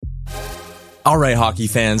All right, hockey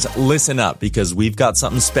fans, listen up because we've got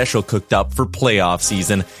something special cooked up for playoff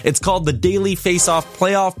season. It's called the Daily Face-Off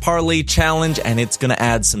Playoff Parlay Challenge, and it's going to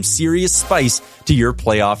add some serious spice to your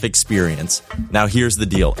playoff experience. Now, here's the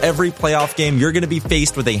deal. Every playoff game, you're going to be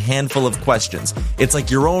faced with a handful of questions. It's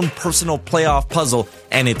like your own personal playoff puzzle,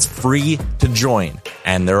 and it's free to join.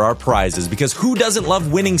 And there are prizes, because who doesn't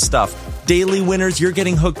love winning stuff? Daily winners, you're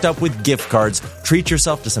getting hooked up with gift cards. Treat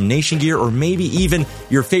yourself to some Nation gear or maybe even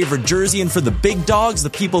your favorite jersey. And for the big dogs, the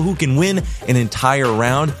people who can win an entire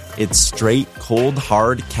round, it's straight, cold,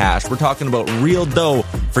 hard cash. We're talking about real dough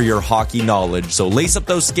for your hockey knowledge. So lace up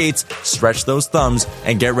those skates, stretch those thumbs,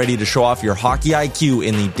 and get ready to show off your hockey IQ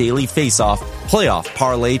in the Daily Face-Off Playoff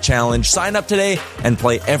Parlay Challenge. Sign up today and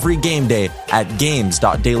play every game day at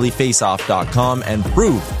games.dailyfaceoff.com and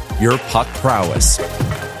prove your puck prowess.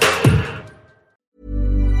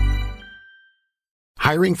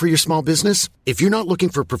 Hiring for your small business? If you're not looking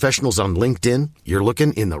for professionals on LinkedIn, you're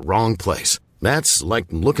looking in the wrong place. That's like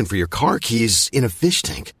looking for your car keys in a fish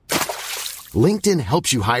tank. LinkedIn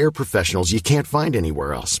helps you hire professionals you can't find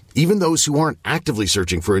anywhere else, even those who aren't actively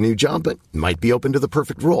searching for a new job but might be open to the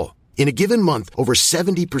perfect role. In a given month, over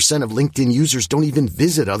 70% of LinkedIn users don't even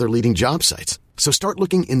visit other leading job sites. So start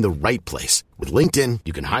looking in the right place. With LinkedIn,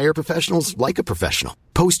 you can hire professionals like a professional.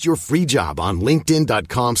 Post your free job on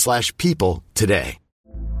linkedin.com/people today.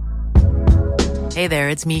 Hey there,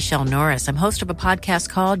 it's Michelle Norris. I'm host of a podcast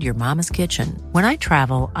called Your Mama's Kitchen. When I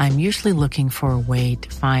travel, I'm usually looking for a way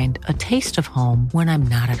to find a taste of home when I'm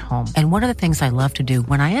not at home. And one of the things I love to do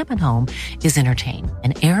when I am at home is entertain.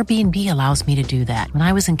 And Airbnb allows me to do that. When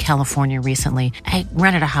I was in California recently, I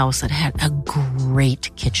rented a house that had a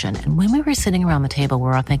great kitchen. And when we were sitting around the table, we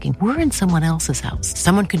were all thinking, we're in someone else's house.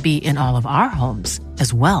 Someone could be in all of our homes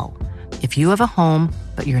as well. If you have a home,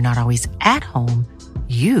 but you're not always at home,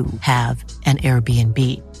 you have an Airbnb.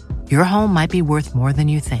 Your home might be worth more than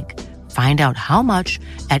you think. Find out how much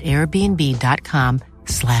at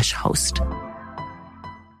airbnb.com/host.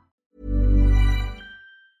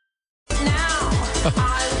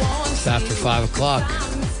 It's after 5 o'clock.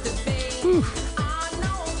 Whew.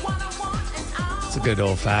 It's a good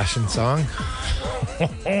old-fashioned song.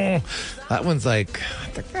 That one's like, I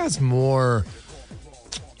think that's more,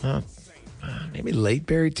 maybe late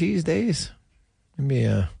Berry Teas days. Maybe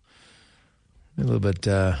a little bit,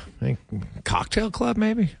 I think Cocktail Club,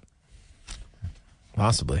 maybe?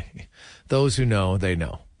 Possibly. Those who know, they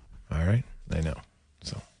know. All right? They know.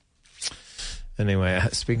 So, anyway,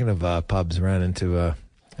 speaking of pubs, ran into,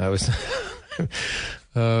 ran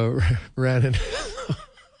into,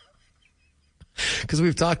 because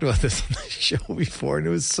we've talked about this on the show before, and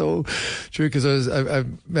it was so true, because I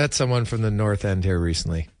met someone from the North End here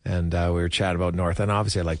recently, and we were chatting about North End.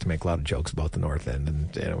 Obviously, I like to make a lot of jokes about the North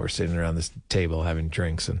End, and we're sitting around this table having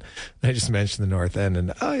drinks, and I just mentioned the North End,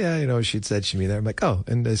 and she'd said she'd be there. I'm like, oh,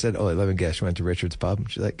 and I said, let me guess, she went to Richard's Pub, and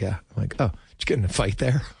she's like, yeah. I'm like, oh, did you get in a fight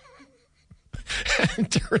there? And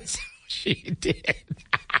it turns out she did.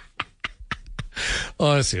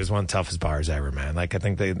 Honestly, it was one of the toughest bars ever, man. Like, I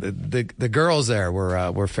think the girls there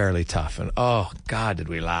were fairly tough, and oh God, did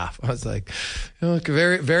we laugh! I was like,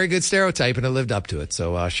 very, very good stereotype, and it lived up to it.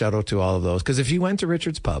 So shout out to all of those, because if you went to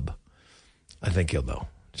Richard's Pub, I think you'll know.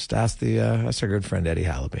 Just ask our good friend Eddie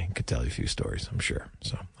Hallaby. He could tell you a few stories, I'm sure.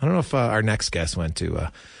 So I don't know if our next guest went to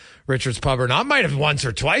Richard's Pub or not. Might have once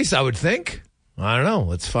or twice, I would think. I don't know.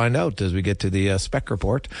 Let's find out as we get to the Spec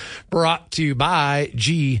Report, brought to you by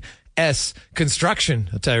GS Construction.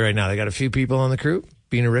 I'll tell you right now, they got a few people on the crew,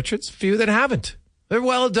 being at Richards, a few that haven't. They're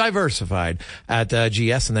well diversified at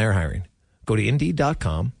GS, and they're hiring. Go to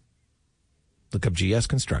Indeed.com, look up GS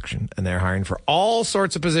Construction, and they're hiring for all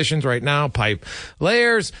sorts of positions right now: pipe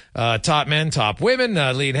layers, top men, top women,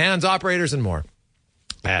 lead hands, operators, and more.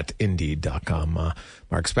 At Indeed.com.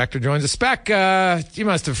 Mark Spector joins us. Spec, you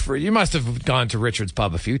must have gone to Richard's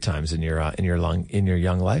Pub a few times in your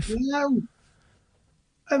young life. Yeah,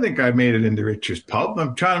 I think I made it into Richard's Pub.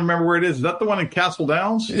 I'm trying to remember where it is. Is that the one in Castle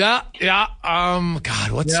Downs? Yeah. God,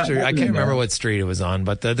 what street? I can't remember what street it was on.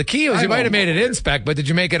 But the key was you might have made it in, Spec, but did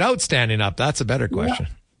you make it out standing up? That's a better question.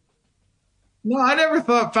 Yeah. No, I never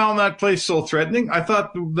found that place so threatening. I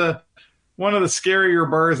thought one of the scarier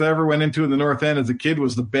bars I ever went into in the North End as a kid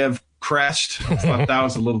was the Bev Crest. I thought that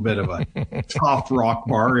was a little bit of a soft rock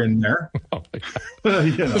bar in there. Oh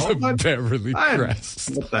Beverly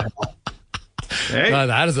Crest. What the hell? Hey.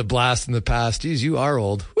 That is a blast in the past. Geez, you are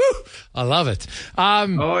old. Woo! I love it.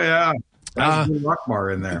 Oh, yeah.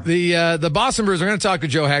 Rockbar in there. The Boston Bruins, we're going to talk to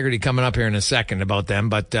Joe Haggerty coming up here in a second about them,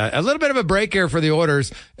 but a little bit of a break here for the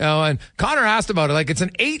Oilers. And Connor asked about it. Like, it's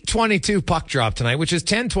an 8:22 puck drop tonight, which is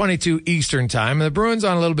 10:22 Eastern time. And the Bruins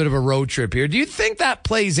on a little bit of a road trip here. Do you think that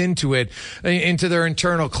plays into it, into their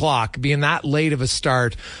internal clock, being that late of a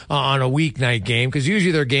start on a weeknight game? Because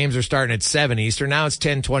usually their games are starting at 7 Eastern. Now it's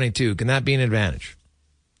 10:22. Can that be an advantage?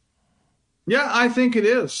 Yeah, I think it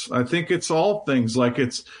is. I think it's all things. Like,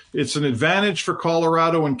 it's an advantage for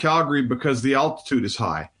Colorado and Calgary because the altitude is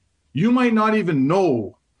high. You might not even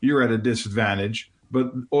know you're at a disadvantage,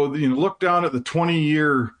 but look down at the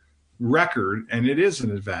 20-year record, and it is an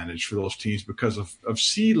advantage for those teams because of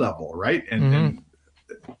sea level, right? And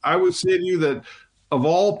I would say to you that of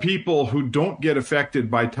all people who don't get affected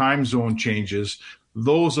by time zone changes,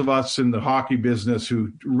 those of us in the hockey business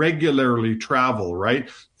who regularly travel, right,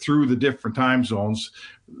 through the different time zones,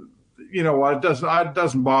 it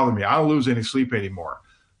doesn't bother me. I don't lose any sleep anymore.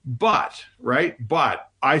 But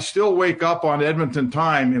I still wake up on Edmonton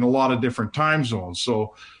time in a lot of different time zones.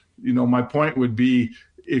 So, my point would be,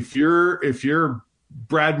 if you're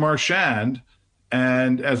Brad Marchand,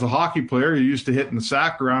 and as a hockey player, you're used to hitting the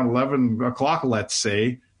sack around 11 o'clock, let's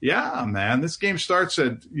say, yeah, man, this game starts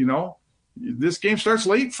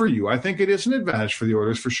late for you. I think it is an advantage for the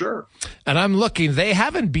Oilers for sure. And I'm looking, they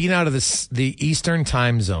haven't been out of the Eastern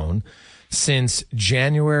time zone since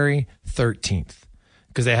January 13th.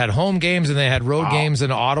 Because they had home games and they had road games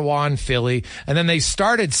in Ottawa and Philly. And then they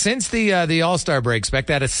started, since the All-Star break,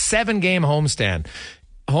 they had a 7-game homestand.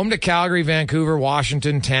 Home to Calgary, Vancouver,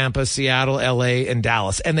 Washington, Tampa, Seattle, LA, and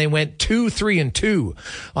Dallas. And they went 2-3-2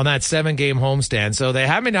 on that 7-game homestand. So they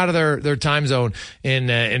haven't been out of their time zone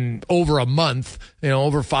in over a month,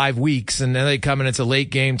 over 5 weeks. And then they come in, it's a late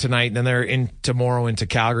game tonight. And then they're in tomorrow into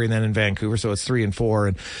Calgary and then in Vancouver. So it's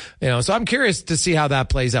 3-4. And, so I'm curious to see how that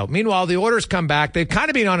plays out. Meanwhile, the Oilers come back. They've kind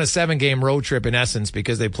of been on a 7-game road trip in essence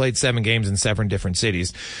because they played 7 games in 7 different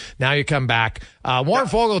cities. Now you come back. Warren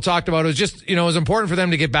Fogle talked about it was just, it was important for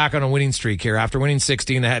them to get back on a winning streak here. After winning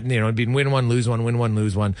 16, they had, been win one, lose one, win one,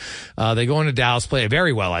 lose one. They go into Dallas, play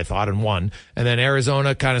very well, I thought, and won. And then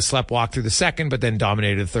Arizona kind of sleptwalked through the second, but then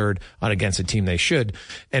dominated the third against a team they should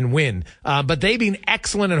and win. But they've been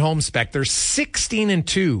excellent at home spec. They're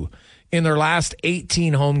 16-2 in their last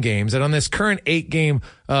 18 home games. And on this current 8-game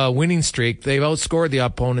winning streak, they've outscored the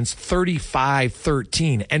opponents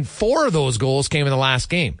 35-13. And 4 of those goals came in the last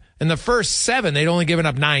game. In the first 7, they'd only given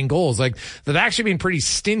up 9 goals. Like, they've actually been pretty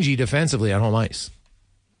stingy defensively on home ice.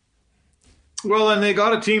 Well, and they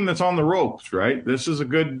got a team that's on the ropes, right? This is a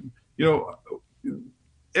good,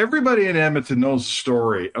 everybody in Edmonton knows the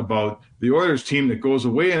story about the Oilers team that goes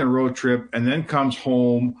away on a road trip and then comes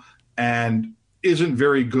home and isn't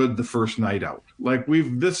very good the first night out. Like,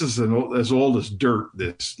 this is as old as dirt,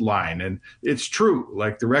 this line, and it's true.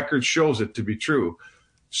 Like, the record shows it to be true.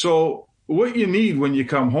 So what you need when you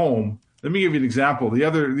come home, let me give you an example. The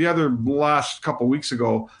other last couple of weeks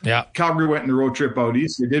ago, Calgary went on a road trip out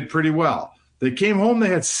east. They did pretty well. They came home, they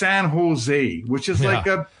had San Jose, which is like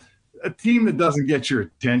a team that doesn't get your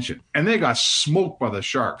attention. And they got smoked by the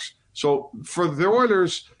Sharks. So for the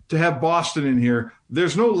Oilers to have Boston in here,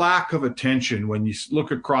 there's no lack of attention when you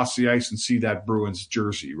look across the ice and see that Bruins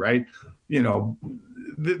jersey, right?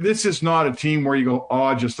 This is not a team where you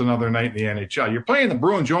go, just another night in the NHL. You're playing the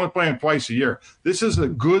Bruins. You're only playing twice a year. This is a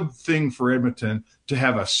good thing for Edmonton to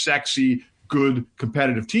have a sexy, good,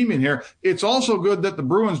 competitive team in here. It's also good that the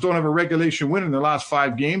Bruins don't have a regulation win in their last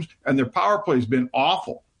 5 games, and their power play has been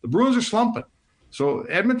awful. The Bruins are slumping. So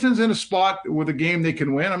Edmonton's in a spot with a game they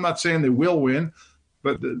can win. I'm not saying they will win,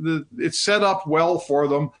 but it's set up well for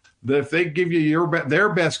them that if they give you their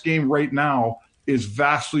best game right now is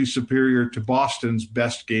vastly superior to Boston's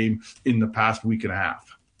best game in the past week and a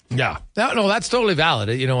half. Yeah. No, that's totally valid.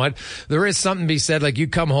 You know what? There is something to be said. Like, you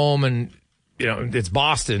come home and, it's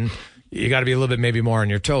Boston. You got to be a little bit maybe more on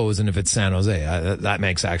your toes. And if it's San Jose, that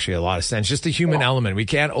makes actually a lot of sense. Just the human element. We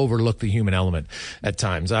can't overlook the human element at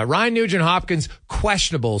times. Ryan Nugent-Hopkins,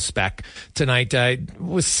 questionable spec tonight.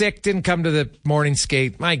 Was sick, didn't come to the morning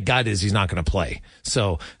skate. My gut is he's not going to play.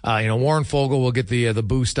 So, Warren Fogle will get the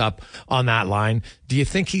boost up on that line. Do you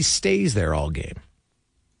think he stays there all game?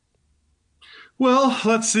 Well,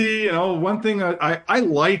 let's see. One thing I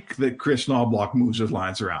like that Chris Knobloch moves his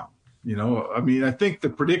lines around. I think the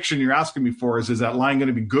prediction you're asking me for is that line going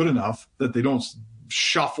to be good enough that they don't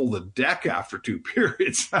shuffle the deck after 2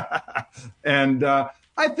 periods? And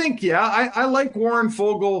I think, I like Warren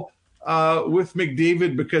Fogle with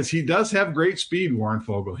McDavid because he does have great speed, Warren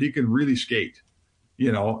Fogle. He can really skate.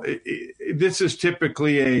 This is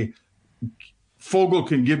typically a Fogle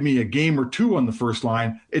can give me a game or two on the first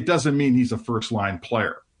line, it doesn't mean he's a first line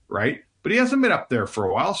player, right? But he hasn't been up there for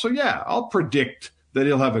a while. So, yeah, I'll predict that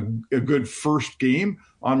he'll have a good first game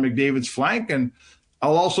on McDavid's flank. And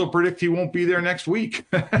I'll also predict he won't be there next week.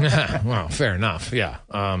 Well, fair enough. Yeah.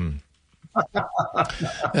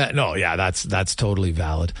 No, yeah, that's totally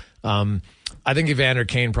valid. I think Evander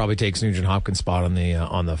Kane probably takes Nugent Hopkins' spot on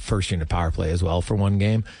the first unit power play as well for one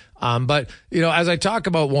game. But, as I talk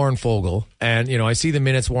about Warren Fogle and, I see the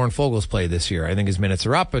minutes Warren Fogle's played this year, I think his minutes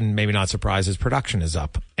are up and maybe not surprised his production is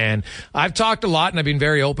up. And I've talked a lot and I've been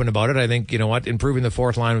very open about it. I think, improving the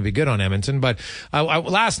fourth line would be good on Edmonton. But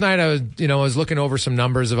last night I was looking over some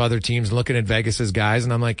numbers of other teams and looking at Vegas's guys.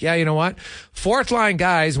 And I'm like, yeah, you know what? Fourth line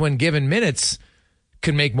guys, when given minutes,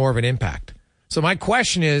 can make more of an impact. So my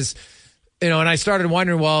question is, and I started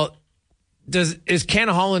wondering, well, is Ken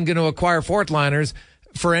Holland going to acquire fourth liners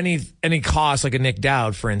for any cost, like a Nick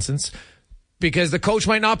Dowd, for instance, because the coach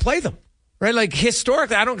might not play them, right? Like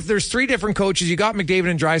historically, there's three different coaches. You got McDavid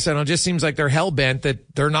and Draisaitl. It just seems like they're hell bent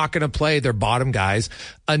that they're not going to play their bottom guys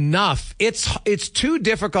enough. It's too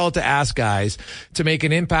difficult to ask guys to make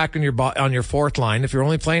an impact on your fourth line if you're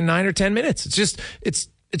only playing 9 or 10 minutes.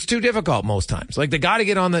 It's too difficult most times. Like they got to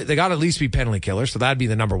at least be penalty killers. So that'd be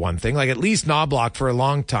the number one thing. Like at least Knobloch for a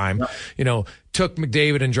long time, took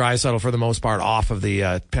McDavid and Draisaitl for the most part off of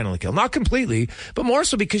the penalty kill. Not completely, but more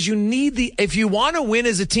so because if you want to win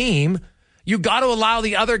as a team, you got to allow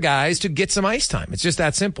the other guys to get some ice time. It's just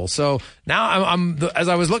that simple. So now as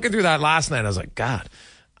I was looking through that last night, I was like, God,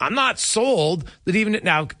 I'm not sold that even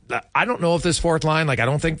now. I don't know if this fourth line, I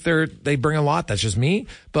don't think they bring a lot. That's just me,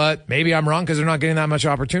 but maybe I'm wrong because they're not getting that much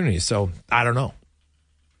opportunity. So I don't know.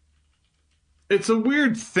 It's a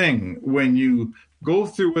weird thing when you go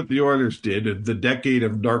through what the Oilers did, the decade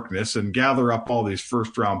of darkness, and gather up all these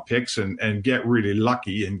first round picks and get really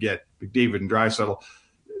lucky and get McDavid and Draisaitl.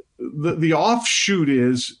 The offshoot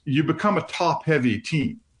is you become a top heavy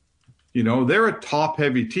team. They're a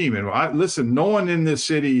top-heavy team. And listen, no one in this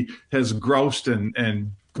city has groused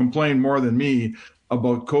and complained more than me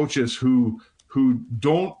about coaches who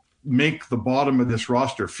don't make the bottom of this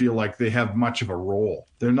roster feel like they have much of a role.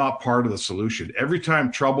 They're not part of the solution. Every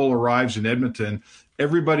time trouble arrives in Edmonton,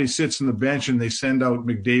 everybody sits on the bench and they send out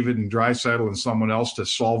McDavid and Draisaitl and someone else to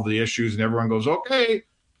solve the issues, and everyone goes, okay,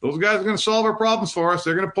 those guys are going to solve our problems for us.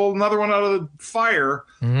 They're going to pull another one out of the fire.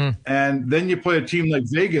 Mm-hmm. And then you play a team like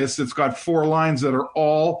Vegas that's got four lines that are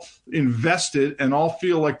all invested and all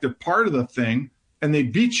feel like they're part of the thing, and they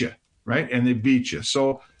beat you, right? And they beat you.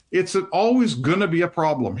 So it's always going to be a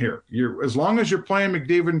problem here. As long as you're playing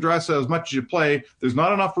McDavid and Draisaitl as much as you play, there's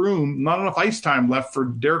not enough room, not enough ice time left for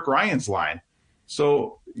Derek Ryan's line.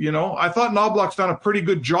 So, I thought Knobloch's done a pretty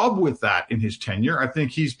good job with that in his tenure. I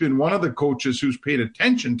think he's been one of the coaches who's paid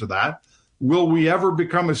attention to that. Will we ever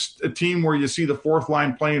become a team where you see the fourth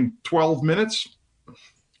line playing 12 minutes?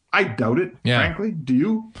 I doubt it, frankly. Do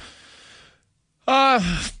you?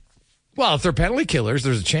 Well, if they're penalty killers,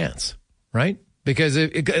 there's a chance, right? Because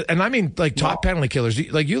top penalty killers,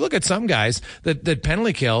 you look at some guys that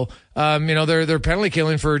penalty kill, they're penalty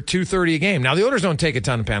killing for .230 a game. Now the Oilers don't take a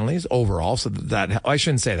ton of penalties overall, so that I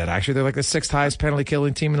shouldn't say that. Actually, they're like the sixth highest penalty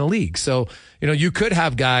killing team in the league. So you could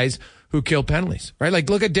have guys who kill penalties, right? Like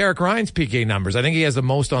look at Derek Ryan's PK numbers. I think he has the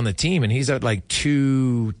most on the team, and he's at like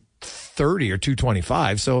 230 or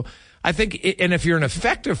 225. So I think, and if you're an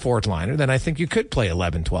effective fourth liner, then I think you could play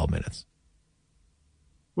 11, 12 minutes.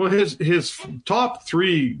 Well, his top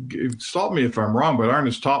three, stop me if I'm wrong, but aren't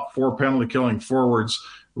his top four penalty killing forwards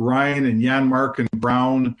Ryan and Janmark and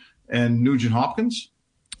Brown and Nugent Hopkins?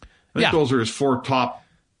 I think those are his top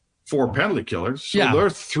four penalty killers. So they're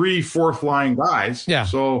 3 fourth line guys. Yeah.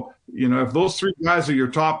 So, if those three guys are your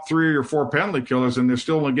top 3 or 4 penalty killers and they're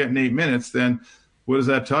still only getting 8 minutes, then what does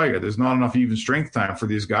that tell you? There's not enough even strength time for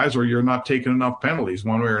these guys, or you're not taking enough penalties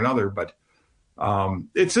one way or another. But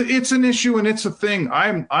it's an issue and it's a thing.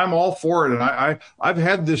 I'm all for it. And I've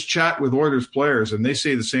had this chat with Oilers players and they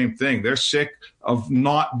say the same thing. They're sick of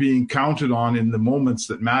not being counted on in the moments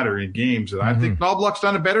that matter in games. And I think Knobloch's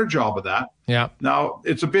done a better job of that. Yeah. Now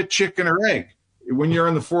it's a bit chicken or egg. When you're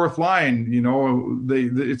in the fourth line,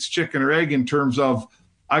 it's chicken or egg in terms of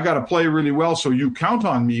I got to play really well. So you count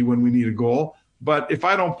on me when we need a goal. But if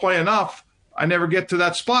I don't play enough, I never get to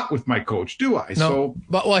that spot with my coach, do I? No.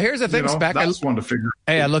 So, here's the thing, Spec. That's one to figure.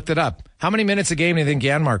 Hey, I looked it up. How many minutes a game do you think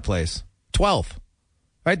Janmark plays? 12.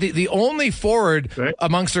 Right? The only forward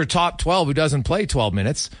amongst their top 12 who doesn't play 12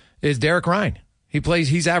 minutes is Derek Ryan.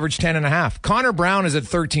 He's averaged 10.5. Connor Brown is at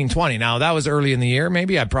 13-20. Now, that was early in the year.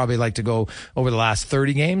 Maybe I'd probably like to go over the last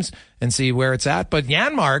 30 games and see where it's at. But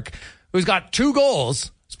Janmark, who's got 2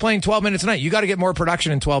 goals, is playing 12 minutes a night. You got to get more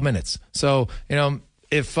production in 12 minutes. So, so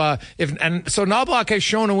Knobloch has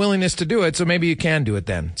shown a willingness to do it, so maybe you can do it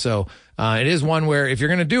then. So it is one where if you're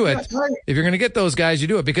going to do it, if you're going to get those guys, you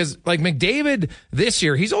do it. Because like McDavid this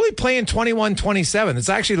year, he's only playing 21-27. It's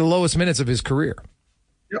actually the lowest minutes of his career.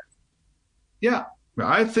 Yep. Yeah.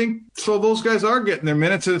 I think so. Those guys are getting their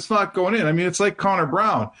minutes and it's not going in. I mean, it's like Connor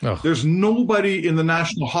Brown. Oh. There's nobody in the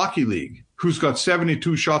National Hockey League who's got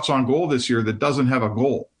 72 shots on goal this year that doesn't have a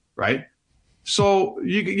goal, right? So,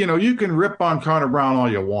 you can rip on Connor Brown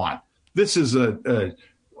all you want. This is a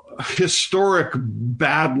historic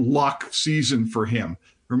bad luck season for him.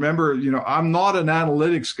 Remember, I'm not an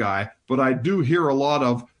analytics guy, but I do hear a lot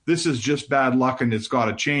of this is just bad luck and it's got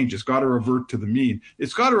to change. It's got to revert to the mean.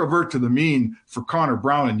 It's got to revert to the mean for Connor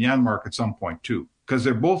Brown and Janmark at some point too, because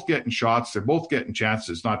they're both getting shots. They're both getting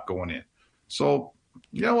chances not going in. So,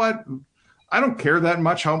 you know what? I don't care that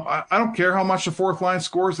much. I don't care how much the fourth line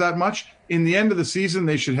scores that much. In the end of the season,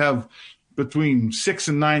 they should have between 6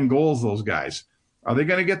 and 9 goals, those guys. Are they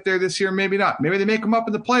going to get there this year? Maybe not. Maybe they make them up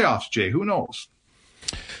in the playoffs, Jay. Who knows?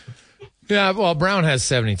 Yeah, well, Brown has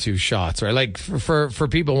 72 shots, right? Like, for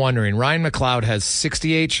people wondering, Ryan McLeod has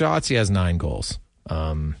 68 shots. He has 9 goals.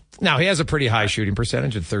 Now, he has a pretty high shooting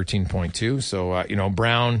percentage at 13.2. So,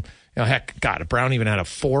 Brown... heck, God, if Brown even had a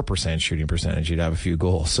 4% shooting percentage, he'd have a few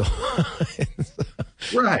goals. So,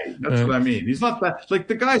 right, that's what I mean. He's not that like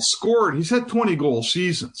the guy scored. He's had 20-goal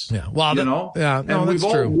seasons. Yeah, well, and we've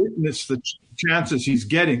all witnessed the chances he's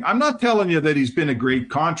getting. I'm not telling you that he's been a great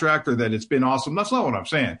contract or that it's been awesome. That's not what I'm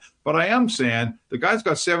saying. But I am saying the guy's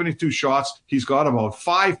got 72 shots. He's got about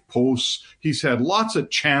 5 posts. He's had lots of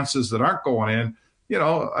chances that aren't going in.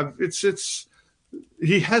 It's.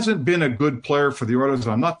 He hasn't been a good player for the Oilers.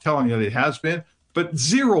 I'm not telling you that he has been, but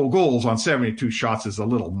 0 goals on 72 shots is a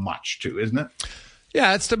little much too, isn't it?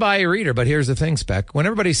 Yeah, it's to buy a reader, but here's the thing, Spec. When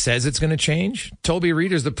everybody says it's going to change, Toby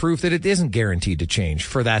Reeder's the proof that it isn't guaranteed to change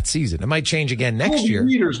for that season. It might change again next year.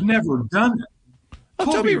 Toby Reeder's never done it.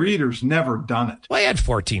 Toby Reeder's never done it. Well, he had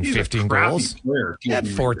 14, 15 goals. He had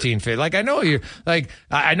 14, 15. Like, I know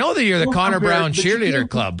I know that you're the Connor Brown cheerleader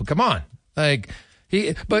club. Come on. Like,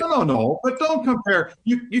 No. But don't compare.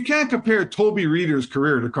 You can't compare Toby Reeder's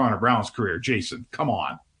career to Connor Brown's career, Jason. Come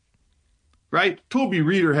on. Right? Toby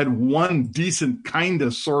Reeder had one decent kind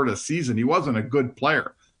of sort of season. He wasn't a good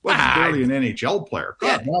player. He wasn't barely an NHL player.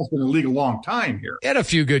 Connor Brown's been in the league a long time here. He had a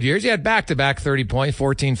few good years. He had back-to-back 30-point,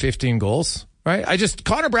 14, 15 goals. Right?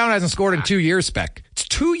 Connor Brown hasn't scored in 2 years, Spec. It's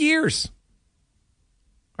 2 years.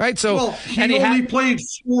 Right, so he only played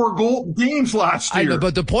 4 games last year.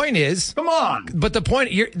 But the point is, come on. But the point,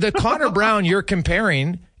 the Connor Brown you're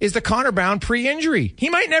comparing is the Connor Brown pre-injury. He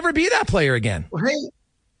might never be that player again. Well, hey,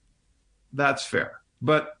 that's fair.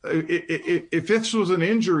 But if this was an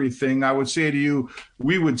injury thing, I would say to you,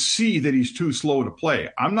 we would see that he's too slow to play.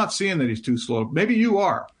 I'm not seeing that he's too slow. Maybe you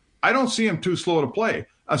are. I don't see him too slow to play.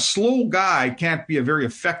 A slow guy can't be a very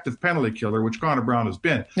effective penalty killer, which Connor Brown has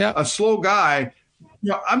been. Yep. A slow guy.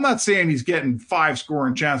 I'm not saying he's getting 5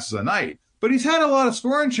 scoring chances a night, but he's had a lot of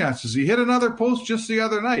scoring chances. He hit another post just the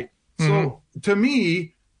other night. So to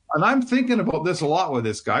me, and I'm thinking about this a lot with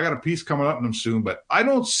this guy. I got a piece coming up in him soon, but I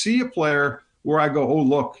don't see a player where I go, oh,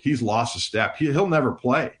 look, he's lost a step. He'll never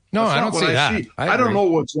play. No, I don't see that. I don't know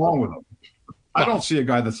what's wrong with him. I don't see a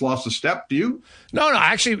guy that's lost a step. Do you? No.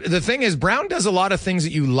 Actually, the thing is, Brown does a lot of things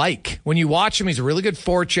that you like. When you watch him, he's a really good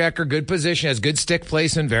forechecker, good position, has good stick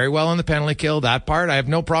placement, very well on the penalty kill. That part, I have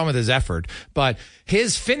no problem with his effort. But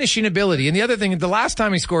his finishing ability, and the other thing, the last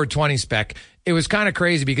time he scored 20, Spec, it was kind of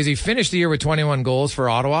crazy because he finished the year with 21 goals for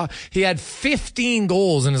Ottawa. He had 15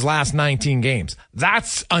 goals in his last 19 games.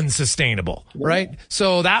 That's unsustainable, right?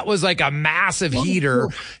 So that was like a massive heater.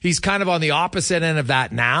 He's kind of on the opposite end of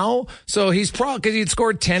that now. So he's probably, because he'd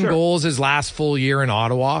scored 10 goals his last full year in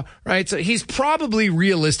Ottawa, right? So he's probably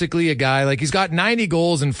realistically a guy, like he's got 90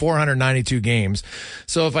 goals in 492 games.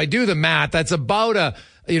 So if I do the math, that's about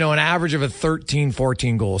an average of a 13,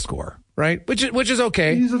 14 goal score. Right, which is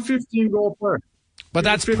okay. He's a 15-goal player, but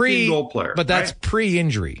that's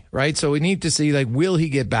pre-injury, right? So we need to see, like, will he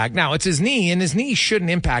get back? Now it's his knee, and his knee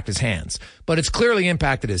shouldn't impact his hands, but it's clearly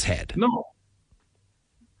impacted his head. No,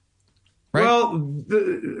 right?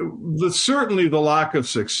 Well, certainly the lack of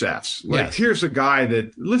success. Here's a guy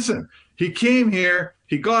that he came here,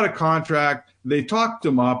 he got a contract. They talked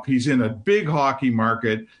him up. He's in a big hockey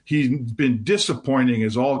market. He's been disappointing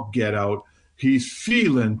as all get out. He's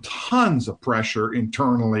feeling tons of pressure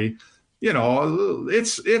internally.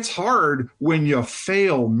 It's hard when you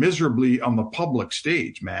fail miserably on the public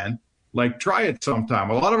stage, man. Like, try it sometime.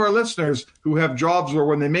 A lot of our listeners who have jobs where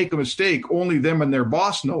when they make a mistake, only them and their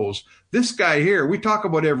boss knows. This guy here, we talk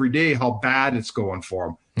about every day how bad it's going for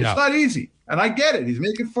him. It's not easy. And I get it. He's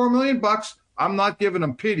making $4 million. I'm not giving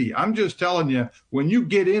him pity. I'm just telling you, when you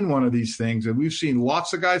get in one of these things, and we've seen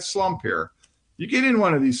lots of guys slump here, you get in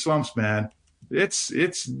one of these slumps, man, it's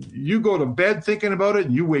you go to bed thinking about it,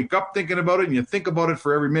 and you wake up thinking about it, and you think about it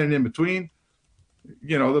for every minute in between.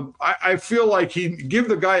 You know, I feel like he give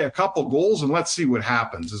the guy a couple goals and let's see what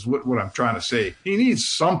happens is what I'm trying to say. He needs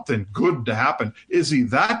something good to happen. Is he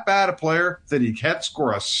that bad a player that he can't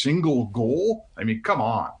score a single goal? I mean, come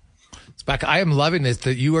on. Speck, I am loving this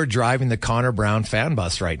that you are driving the Connor Brown fan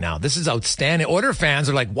bus right now. This is outstanding. Oilers fans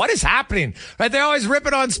are like, what is happening? Right? They're always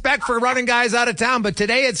ripping on Speck for running guys out of town. But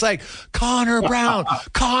today it's like, Connor Brown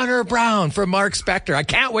from Mark Spector. I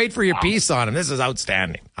can't wait for your piece on him. This is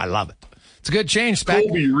outstanding. I love it. It's a good change, Speck.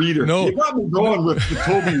 Toby Reeder. No. You got me going with the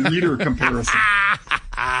Toby Reeder comparison.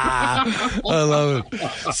 I love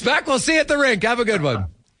it. Speck, we'll see you at the rink. Have a good one.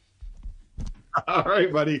 All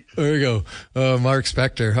right, buddy. There you go. Mark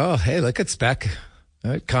Spector. Oh, hey, look at Speck.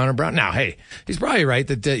 Connor Brown. Now, hey, he's probably right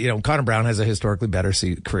that, Connor Brown has a historically better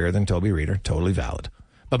career than Toby Reeder. Totally valid.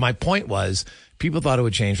 But my point was, people thought it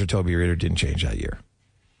would change for Toby Reeder. Didn't change that year.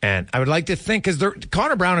 And I would like to think, because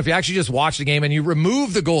Connor Brown, if you actually just watch the game and you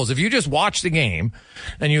remove the goals, if you just watch the game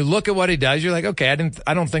and you look at what he does, you're like, okay,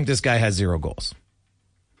 I don't think this guy has 0 goals.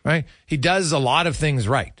 Right? He does a lot of things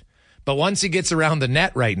right. But once he gets around the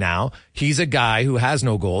net right now, he's a guy who has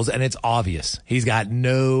no goals, and it's obvious. He's got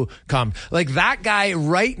no like that guy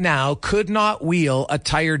right now could not wheel a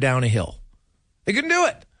tire down a hill. He couldn't do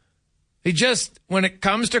it. He just, when it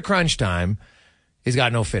comes to crunch time, he's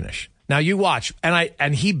got no finish. Now you watch,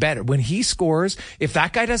 and he better when he scores. If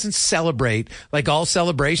that guy doesn't celebrate like all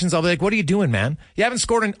celebrations, I'll be like, "What are you doing, man? You haven't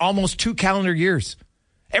scored in almost 2 calendar years."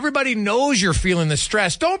 Everybody knows you're feeling the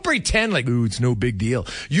stress. Don't pretend like, ooh, it's no big deal.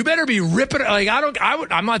 You better be ripping it. Like,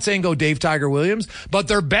 I'm not saying go Dave Tiger Williams, but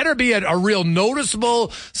there better be a real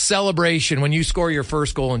noticeable celebration when you score your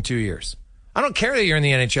first goal in 2 years. I don't care that you're in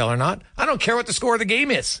the NHL or not. I don't care what the score of the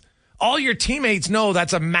game is. All your teammates know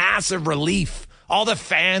that's a massive relief. All the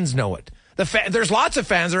fans know it. There's lots of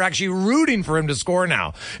fans that are actually rooting for him to score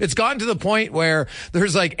now. It's gotten to the point where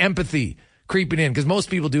there's like empathy creeping in, because most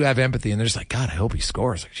people do have empathy, and they're just like, God, I hope he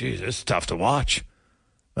scores. Like, geez, this is tough to watch.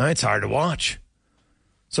 It's hard to watch.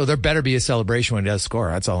 So there better be a celebration when he does score.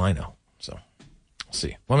 That's all I know. So we'll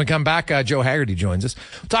see. When we come back, Joe Haggerty joins us.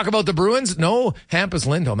 We'll talk about the Bruins. No Hampus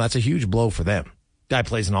Lindholm. That's a huge blow for them. Guy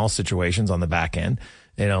plays in all situations on the back end.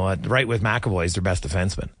 Right with McAvoy is their best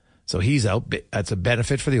defenseman. So he's out. That's a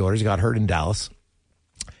benefit for the Oilers. He got hurt in Dallas.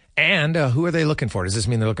 And who are they looking for? Does this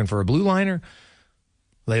mean they're looking for a blue liner?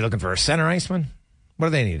 Are they looking for a center iceman? What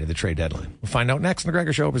do they need at the trade deadline? We'll find out next on the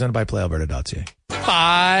Gregor Show, presented by PlayAlberta.ca.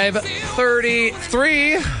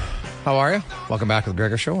 5:33. How are you? Welcome back to the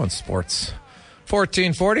Gregor Show on Sports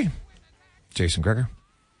 1440. Jason Gregor,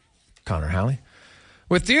 Connor Halley.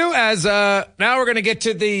 With you as now we're going to get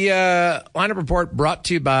to the lineup report brought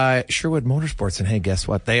to you by Sherwood Motorsports. And hey, guess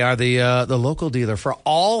what? They are the local dealer for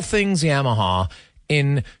all things Yamaha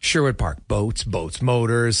in Sherwood Park. Boats,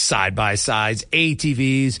 motors, side-by-sides,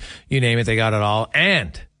 ATVs, you name it, they got it all.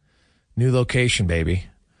 And new location, baby.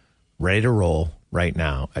 Ready to roll right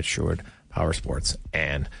now at Sherwood Power Sports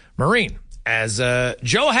and Marine. As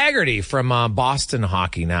Joe Haggerty from Boston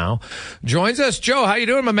Hockey now joins us. Joe, how you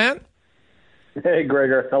doing, my man? Hey,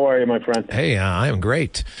 Gregor. How are you, my friend? Hey, I am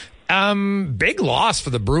great. Big loss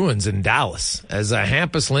for the Bruins in Dallas as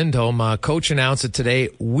Hampus Lindholm, coach announced it today,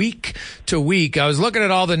 week to week. I was looking at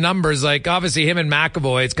all the numbers, like obviously him and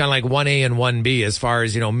McAvoy, it's kind of like 1A and 1B as far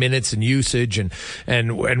as, minutes and usage and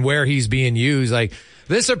where he's being used. Like,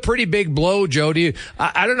 this is a pretty big blow, Joe.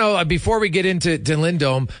 I don't know, before we get into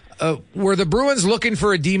Lindholm, were the Bruins looking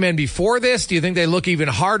for a D-man before this? Do you think they look even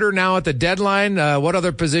harder now at the deadline? What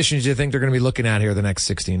other positions do you think they're going to be looking at here the next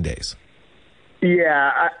 16 days?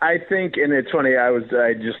 Yeah, I think, and it's funny, I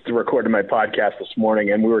just recorded my podcast this morning,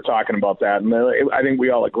 and we were talking about that, and I think we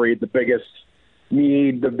all agreed the biggest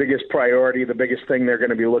need, the biggest priority, the biggest thing they're going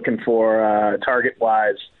to be looking for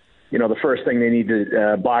target-wise, the first thing they need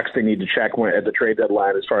to they need to check at the trade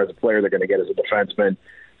deadline as far as the player they're going to get as a defenseman,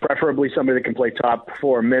 preferably somebody that can play top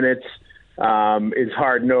 4 minutes, is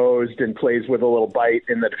hard-nosed and plays with a little bite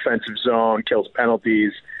in the defensive zone, kills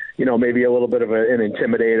penalties, maybe a little bit of an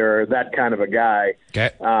intimidator, that kind of a guy.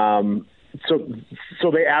 Okay. So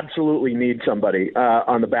they absolutely need somebody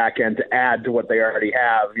on the back end to add to what they already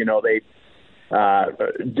have.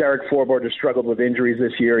 Derek Forbort has struggled with injuries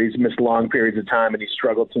this year. He's missed long periods of time, and he's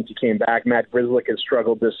struggled since he came back. Matt Grzelcyk has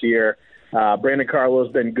struggled this year. Brandon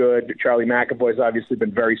Carlo's been good. Charlie McAvoy's obviously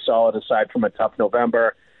been very solid aside from a tough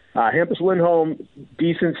November. Hampus Lindholm,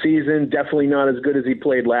 decent season, definitely not as good as he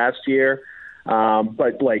played last year.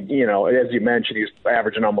 But as you mentioned, he's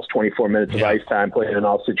averaging almost 24 minutes of ice time, playing in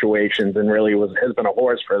all situations, and really has been a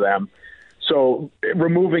horse for them. So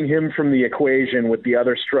removing him from the equation with the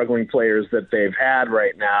other struggling players that they've had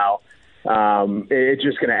right now, it's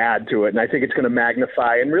just going to add to it. And I think it's going to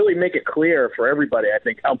magnify and really make it clear for everybody, I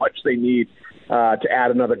think, how much they need to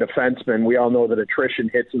add another defenseman. We all know that attrition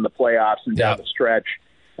hits in the playoffs and down the stretch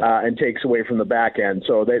and takes away from the back end.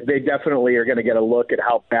 So they definitely are going to get a look at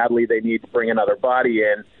how badly they need to bring another body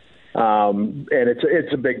in. And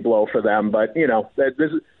it's a big blow for them. But,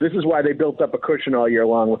 this is why they built up a cushion all year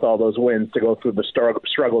long with all those wins to go through the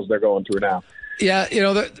struggles they're going through now. Yeah,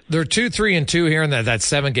 they're 2-3-2 here in that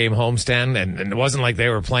 7-game homestand, and it wasn't like they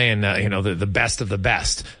were playing, the best of the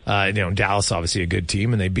best. Dallas obviously a good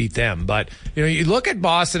team, and they beat them. But you look at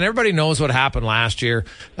Boston. Everybody knows what happened last year.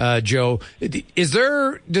 Joe,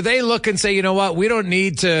 do they look and say, you know what, we don't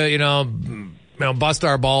need to, bust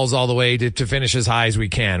our balls all the way to finish as high as we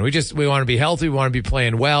can. We want to be healthy. We want to be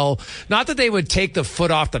playing well. Not that they would take the foot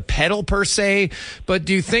off the pedal per se, but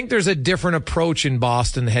do you think there's a different approach in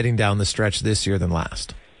Boston heading down the stretch this year than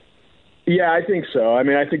last? Yeah, I think so. I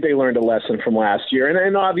mean, I think they learned a lesson from last year.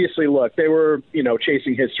 And obviously, look, they were,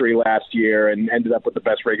 chasing history last year and ended up with the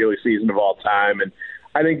best regular season of all time. And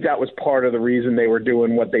I think that was part of the reason they were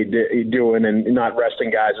doing what they doing and not resting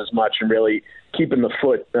guys as much and really keeping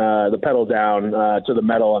the pedal down to the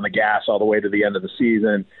metal on the gas all the way to the end of the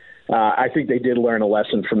season. I think they did learn a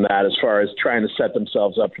lesson from that as far as trying to set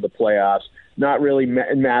themselves up for the playoffs, not really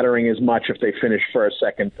mattering as much if they finish first,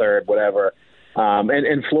 second, third, whatever.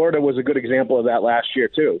 And Florida was a good example of that last year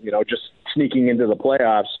too, just sneaking into the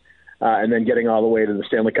playoffs and then getting all the way to the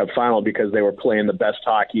Stanley Cup final because they were playing the best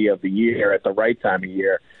hockey of the year at the right time of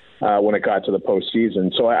year when it got to the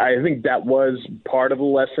postseason. So I think that was part of the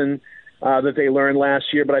lesson that they learned last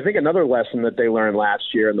year. But I think another lesson that they learned last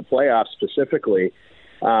year in the playoffs specifically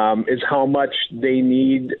is how much they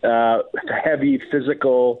need heavy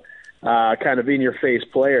physical kind of in-your-face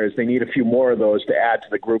players. They need a few more of those to add to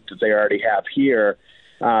the group that they already have here.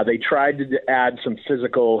 They tried to add some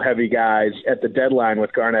physical, heavy guys at the deadline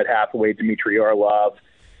with Garnett Hathaway, Dmitry Orlov,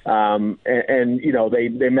 and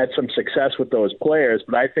they met some success with those players,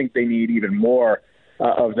 but I think they need even more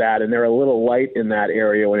of that, and they're a little light in that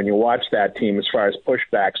area when you watch that team as far as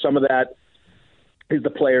pushback. Some of that is the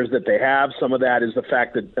players that they have. Some of that is the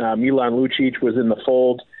fact that Milan Lucic was in the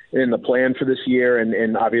fold in the plan for this year,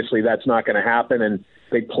 and obviously that's not going to happen, and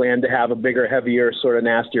they plan to have a bigger, heavier, sort of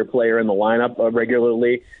nastier player in the lineup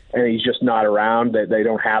regularly, and he's just not around. They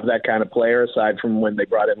don't have that kind of player aside from when they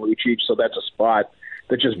brought in Lucic, so that's a spot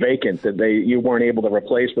that's just vacant that you weren't able to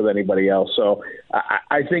replace with anybody else. So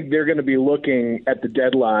I think they're going to be looking at the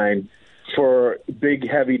deadline for big,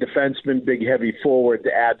 heavy defensemen, big, heavy forward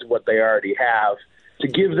to add to what they already have, to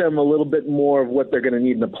give them a little bit more of what they're going to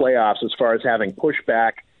need in the playoffs as far as having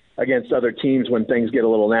pushback against other teams when things get a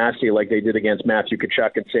little nasty, like they did against Matthew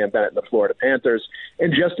Tkachuk and Sam Bennett and the Florida Panthers.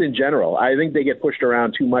 And just in general, I think they get pushed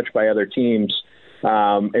around too much by other teams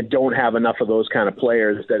and don't have enough of those kind of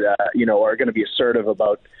players that are going to be assertive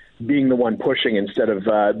about being the one pushing instead of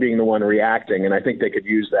being the one reacting. And I think they could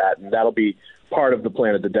use that, and that'll be part of the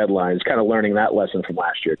plan at the deadline, is kind of learning that lesson from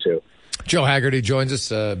last year too. Joe Haggerty joins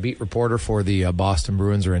us, beat reporter for the Boston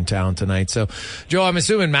Bruins, are in town tonight. So, Joe, I'm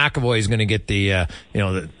assuming McAvoy is going to get the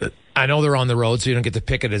I know they're on the road, so you don't get to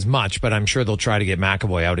pick it as much, but I'm sure they'll try to get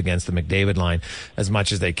McAvoy out against the McDavid line as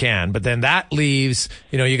much as they can. But then that leaves,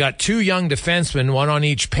 you got two young defensemen, one on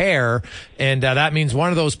each pair, and that means one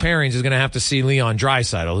of those pairings is going to have to see Leon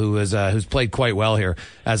Draisaitl, who's played quite well here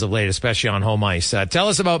as of late, especially on home ice. Tell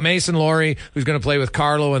us about Mason Laurie, who's going to play with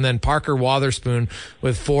Carlo, and then Parker Wotherspoon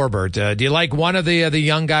with Forbert. Do you like one of the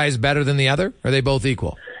young guys better than the other? Or are they both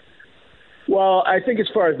equal? Well, I think as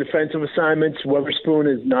far as defensive assignments, Wotherspoon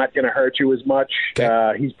is not going to hurt you as much.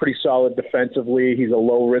 Okay. He's pretty solid defensively. He's a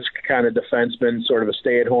low-risk kind of defenseman, sort of a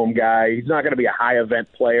stay-at-home guy. He's not going to be a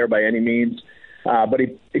high-event player by any means, but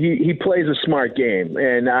he plays a smart game.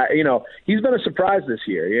 And, he's been a surprise this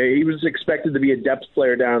year. He was expected to be a depth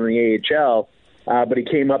player down in the AHL, but he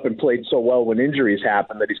came up and played so well when injuries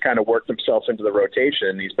happened that he's kind of worked himself into the rotation,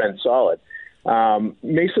 and he's been solid.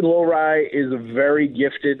 Mason Laurie is a very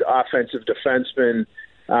gifted offensive defenseman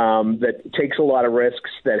that takes a lot of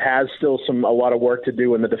risks, that has still a lot of work to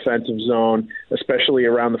do in the defensive zone, especially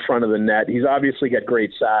around the front of the net. He's obviously got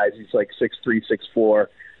great size. He's like 6'3", 6'4",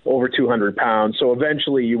 over 200 pounds. So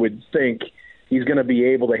eventually you would think he's going to be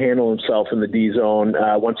able to handle himself in the D zone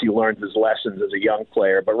once he learns his lessons as a young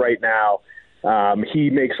player. But right now, he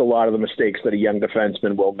makes a lot of the mistakes that a young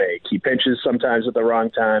defenseman will make. He pinches sometimes at the wrong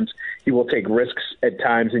times. He will take risks at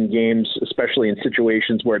times in games, especially in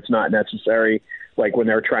situations where it's not necessary, like when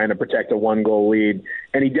they're trying to protect a 1-goal lead.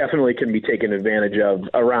 And he definitely can be taken advantage of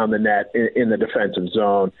around the net in the defensive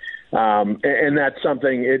zone. And that's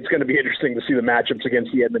something, it's going to be interesting to see the matchups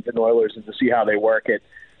against the Edmonton Oilers and to see how they work it,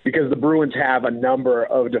 because the Bruins have a number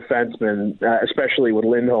of defensemen, especially with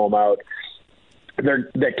Lindholm out,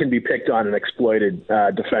 that can be picked on and exploited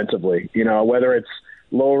defensively. You know, whether it's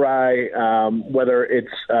Lowry, whether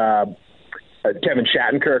it's Kevin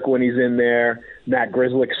Shattenkirk when he's in there, Matt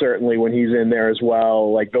Grzelcyk certainly when he's in there as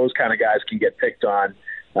well. Like, those kind of guys can get picked on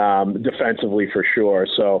defensively for sure.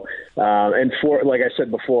 So, and like I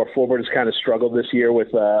said before, Forbort has kind of struggled this year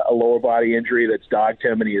with a lower body injury that's dogged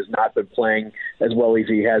him, and he has not been playing as well as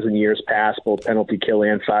he has in years past, both penalty kill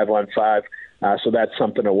and 5-on-5. So that's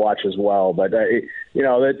something to watch as well. But,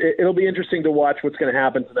 it'll be interesting to watch what's going to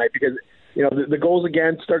happen tonight, because, the goals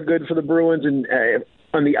against are good for the Bruins. And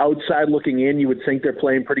on the outside looking in, you would think they're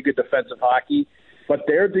playing pretty good defensive hockey. But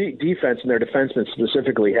their defense and their defensemen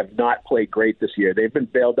specifically have not played great this year. They've been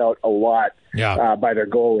bailed out a lot by their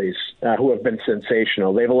goalies, who have been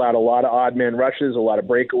sensational. They've allowed a lot of odd man rushes, a lot of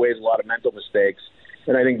breakaways, a lot of mental mistakes.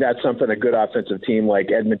 And I think that's something a good offensive team like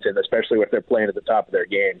Edmonton, especially if they're playing at the top of their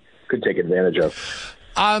game, could take advantage of.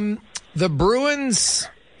 The Bruins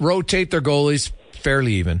rotate their goalies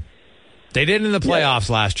fairly even. They did in the playoffs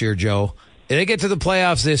last year, Joe. Did they get to the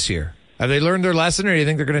playoffs this year? Have they learned their lesson, or do you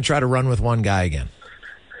think they're going to try to run with one guy again?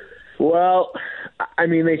 Well, I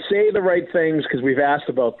mean, they say the right things, because we've asked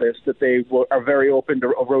about this, that they are very open to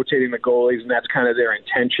rotating the goalies, and that's kind of their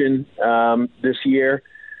intention this year.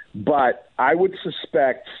 But I would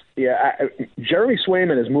suspect, Jeremy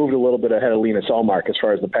Swayman has moved a little bit ahead of Linus Ullmark as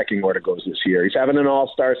far as the pecking order goes this year. He's having an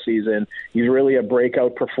all-star season. He's really a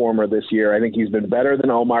breakout performer this year. I think he's been better than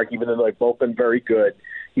Ullmark, even though they've both been very good.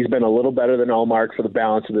 He's been a little better than Ullmark for the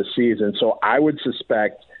balance of the season. So I would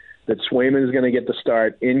suspect that Swayman is going to get the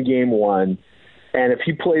start in Game 1. And if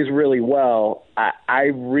he plays really well,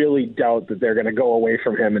 I really doubt that they're going to go away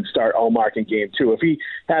from him and start Ullmark in Game 2. If he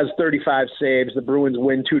has 35 saves, the Bruins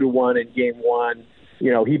win 2-1 in Game 1,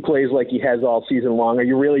 he plays like he has all season long, are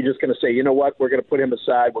you really just going to say, you know what, we're going to put him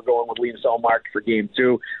aside, we're going with Linus Ullmark for Game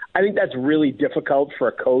 2? I think that's really difficult for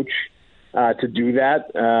a coach to do that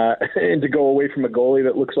and to go away from a goalie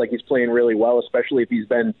that looks like he's playing really well, especially if he's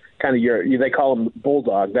been kind of they call him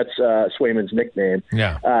Bulldog. That's Swayman's nickname.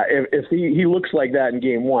 Yeah. If he looks like that in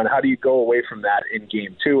Game 1, how do you go away from that in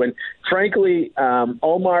Game 2? And frankly,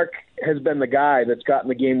 Ullmark has been the guy that's gotten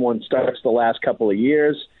the Game 1 starts the last couple of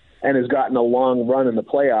years and has gotten a long run in the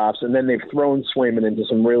playoffs, and then they've thrown Swayman into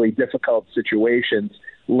some really difficult situations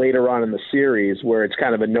later on in the series where it's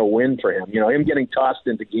kind of a no-win for him. Him getting tossed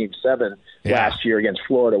into Game 7 last year against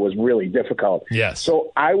Florida was really difficult. Yes.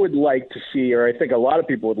 So I would like to see, or I think a lot of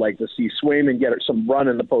people would like to see, Swayman get some run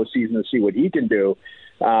in the postseason to see what he can do,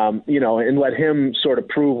 and let him sort of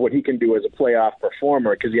prove what he can do as a playoff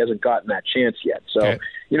performer, because he hasn't gotten that chance yet. So,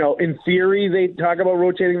 in theory, they talk about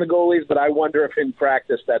rotating the goalies, but I wonder if in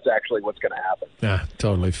practice that's actually what's going to happen. Yeah,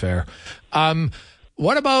 totally fair.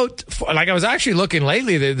 What about, I was actually looking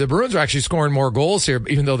lately, the Bruins are actually scoring more goals here,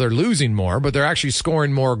 even though they're losing more, but they're actually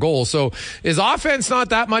scoring more goals. So is offense not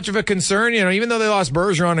that much of a concern? Even though they lost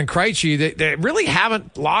Bergeron and Krejci, they really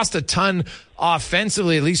haven't lost a ton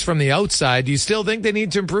offensively, at least from the outside. Do you still think they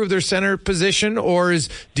need to improve their center position, or is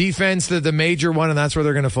defense the major one and that's where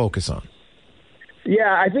they're going to focus on?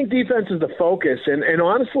 Yeah, I think defense is the focus, and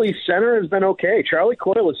honestly, center has been okay. Charlie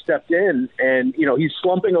Coyle has stepped in, and he's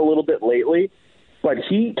slumping a little bit lately. But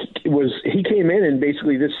he came in and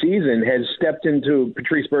basically this season has stepped into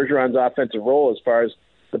Patrice Bergeron's offensive role as far as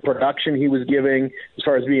the production he was giving, as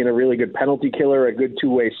far as being a really good penalty killer, a good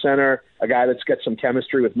two-way center, a guy that's got some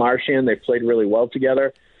chemistry with Marchand. They've played really well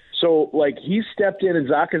together. So, he's stepped in, and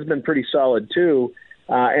Zach has been pretty solid too.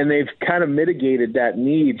 And they've kind of mitigated that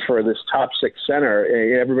need for this top six center.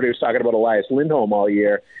 Everybody was talking about Elias Lindholm all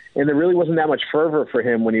year, and there really wasn't that much fervor for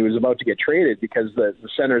him when he was about to get traded, because the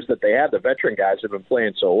centers that they had, the veteran guys, have been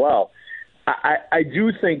playing so well. I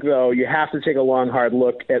do think, though, you have to take a long, hard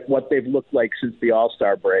look at what they've looked like since the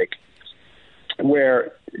All-Star break,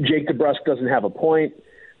 where Jake DeBrusk doesn't have a point,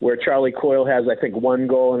 where Charlie Coyle has, I think, 1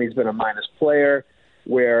 goal and he's been a minus player,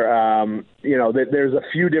 where, there's a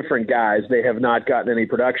few different guys they have not gotten any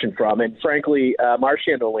production from. And frankly,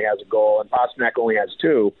 Marchand only has a goal and Pasternak only has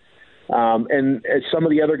 2. And some of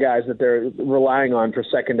the other guys that they're relying on for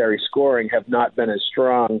secondary scoring have not been as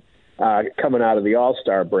strong coming out of the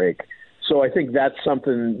All-Star break. So I think that's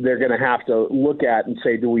something they're going to have to look at and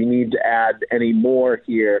say, do we need to add any more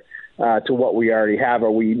here to what we already have?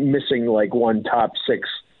 Are we missing like one top six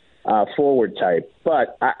forward type?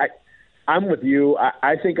 But I'm with you.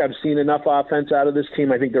 I think I've seen enough offense out of this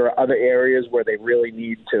team. I think there are other areas where they really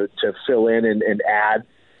need to fill in and add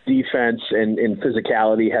defense and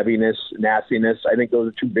physicality, heaviness, nastiness. I think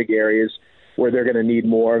those are two big areas where they're going to need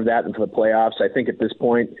more of that into the playoffs. I think at this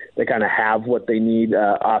point they kind of have what they need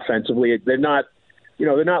offensively. They're not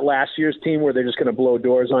last year's team where they're just going to blow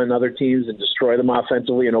doors on other teams and destroy them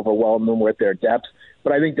offensively and overwhelm them with their depth.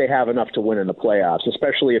 But I think they have enough to win in the playoffs,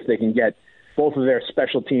 especially if they can get both of their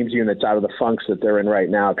special teams units out of the funks that they're in right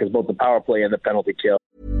now, because both the power play and the penalty kill.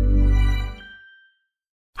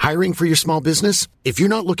 Hiring for your small business? If you're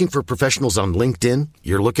not looking for professionals on LinkedIn,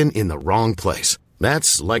 you're looking in the wrong place.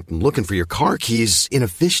 That's like looking for your car keys in a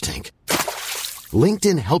fish tank.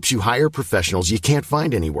 LinkedIn helps you hire professionals you can't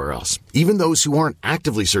find anywhere else, even those who aren't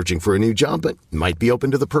actively searching for a new job but might be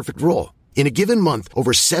open to the perfect role. In a given month,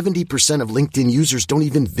 over 70% of LinkedIn users don't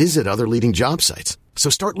even visit other leading job sites.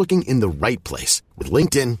 So start looking in the right place. With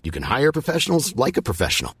LinkedIn, you can hire professionals like a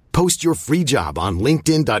professional. Post your free job on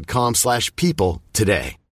linkedin.com/people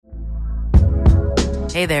today.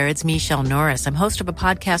 Hey there, it's Michelle Norris. I'm host of a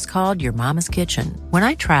podcast called Your Mama's Kitchen. When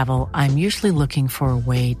I travel, I'm usually looking for a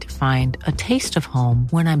way to find a taste of home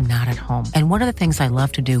when I'm not at home. And one of the things I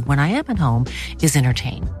love to do when I am at home is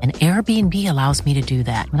entertain. And Airbnb allows me to do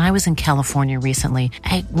that. When I was in California recently,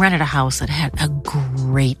 I rented a house that had a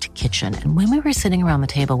great kitchen. And when we were sitting around the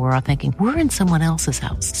table, we were all thinking, we're in someone else's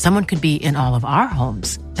house. Someone could be in all of our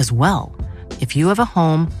homes as well. If you have a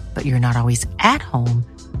home, but you're not always at home,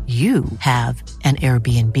 you have an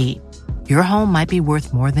Airbnb. Your home might be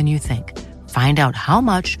worth more than you think. Find out how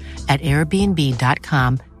much at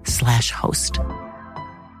airbnb.com/host.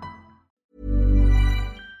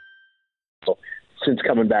 Since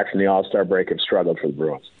coming back from the All-Star break, have struggled for the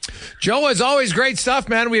Bruins. Joe, as always, great stuff,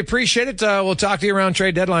 man. We appreciate it. We'll talk to you around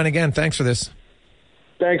trade deadline again. Thanks for this.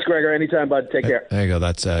 Thanks, Gregor. Anytime, bud. Take care. There you go.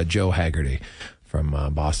 That's Joe Haggerty from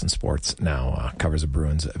Boston Sports. Now covers the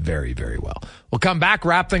Bruins very, very well. We'll come back,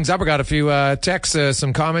 wrap things up. We got a few texts,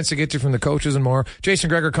 some comments to get to from the coaches and more. Jason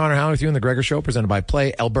Gregor, Connor Halley with you in the Gregor Show, presented by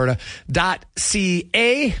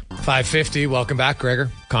PlayAlberta.ca. 5:50. Welcome back,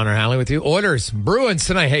 Gregor. Connor Halley with you. Oilers, Bruins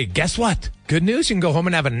tonight. Hey, guess what? Good news. You can go home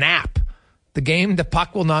and have a nap. The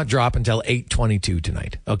puck will not drop until 8:22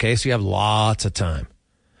 tonight. Okay, so you have lots of time.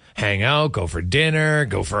 Hang out, go for dinner,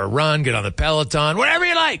 go for a run, get on the Peloton, whatever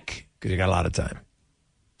you like, because you got a lot of time.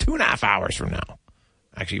 2.5 hours from now.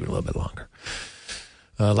 Actually, even a little bit longer.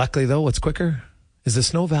 Luckily, though, what's quicker is the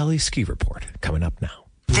Snow Valley Ski Report coming up now.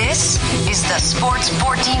 This is the Sports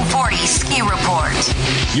 1440 Ski Report.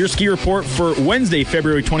 Your ski report for Wednesday,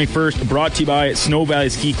 February 21st, brought to you by Snow Valley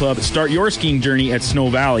Ski Club. Start your skiing journey at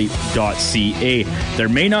snowvalley.ca. There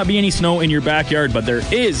may not be any snow in your backyard, but there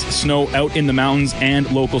is snow out in the mountains and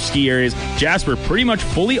local ski areas. Jasper pretty much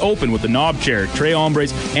fully open with the Knob Chair, Tres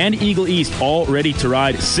Hombres, and Eagle East all ready to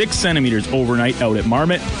ride 6 centimeters overnight out at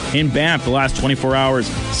Marmot. In Banff, the last 24 hours,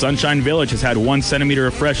 Sunshine Village has had 1 centimeter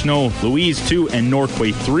of fresh snow, Louise 2, and North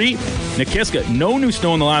Quay 3. Nikiska, no new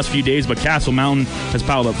snow in the last few days, but Castle Mountain has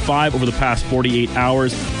piled up 5 over the past 48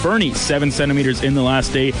 hours. Fernie, 7 centimeters in the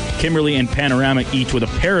last day. Kimberly and Panorama each with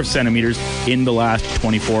a pair of centimeters in the last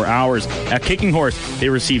 24 hours. At Kicking Horse, they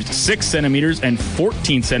received 6 centimeters and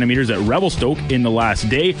 14 centimeters at Revelstoke in the last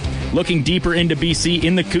day. Looking deeper into BC,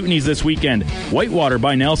 in the Kootenays this weekend, Whitewater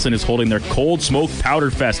by Nelson is holding their Cold Smoke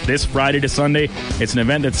Powder Fest this Friday to Sunday. It's an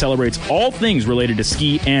event that celebrates all things related to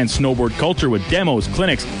ski and snowboard culture with demos,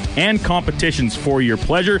 clinics, and competitions for your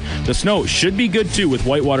pleasure. The snow should be good too, with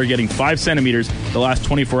Whitewater getting 5 centimeters the last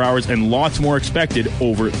 24 hours and lots more expected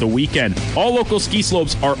over the weekend. All local ski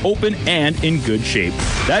slopes are open and in good shape.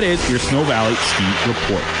 That is your Snow Valley Ski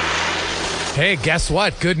Report. Hey, guess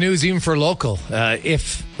what? Good news even for local.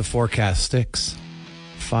 If the forecast sticks,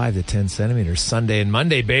 5 to 10 centimeters Sunday and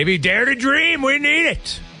Monday, baby. Dare to dream. We need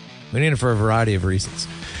it. We need it for a variety of reasons.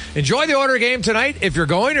 Enjoy the Oilers game tonight if you're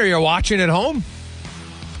going or you're watching at home.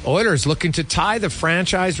 Oilers looking to tie the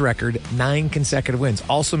franchise record, 9 consecutive wins.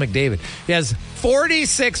 Also McDavid. He has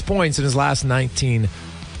 46 points in his last 19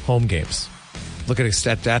 home games. Looking to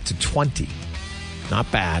extend that to 20.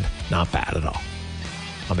 Not bad. Not bad at all.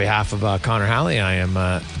 On behalf of Connor Halley, I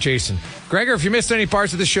am Jason Gregor. If you missed any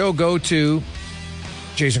parts of the show, go to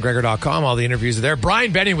JasonGregor.com. All the interviews are there.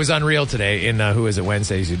 Brian Benning was unreal today in Who Is It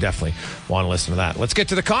Wednesdays. You definitely want to listen to that. Let's get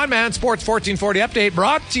to the Con Man Sports 1440 update,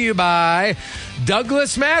 brought to you by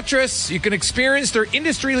Douglas Mattress. You can experience their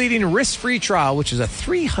industry-leading risk-free trial, which is a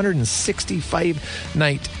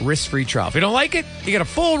 365-night risk-free trial. If you don't like it, you get a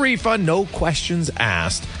full refund, no questions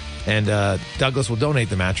asked. And Douglas will donate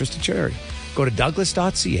the mattress to charity. Go to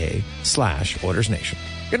douglas.ca/OrdersNation.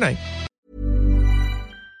 Good night.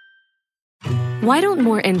 Why don't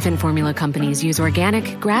more infant formula companies use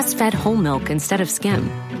organic, grass-fed whole milk instead of skim?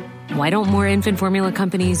 Why don't more infant formula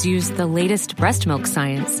companies use the latest breast milk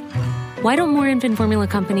science? Why don't more infant formula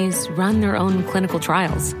companies run their own clinical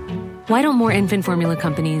trials? Why don't more infant formula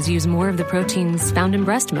companies use more of the proteins found in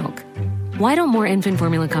breast milk? Why don't more infant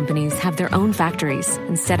formula companies have their own factories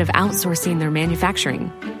instead of outsourcing their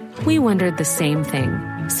manufacturing? We wondered the same thing.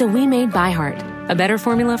 So we made ByHeart, a better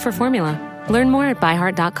formula for formula. Learn more at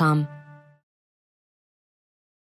byheart.com.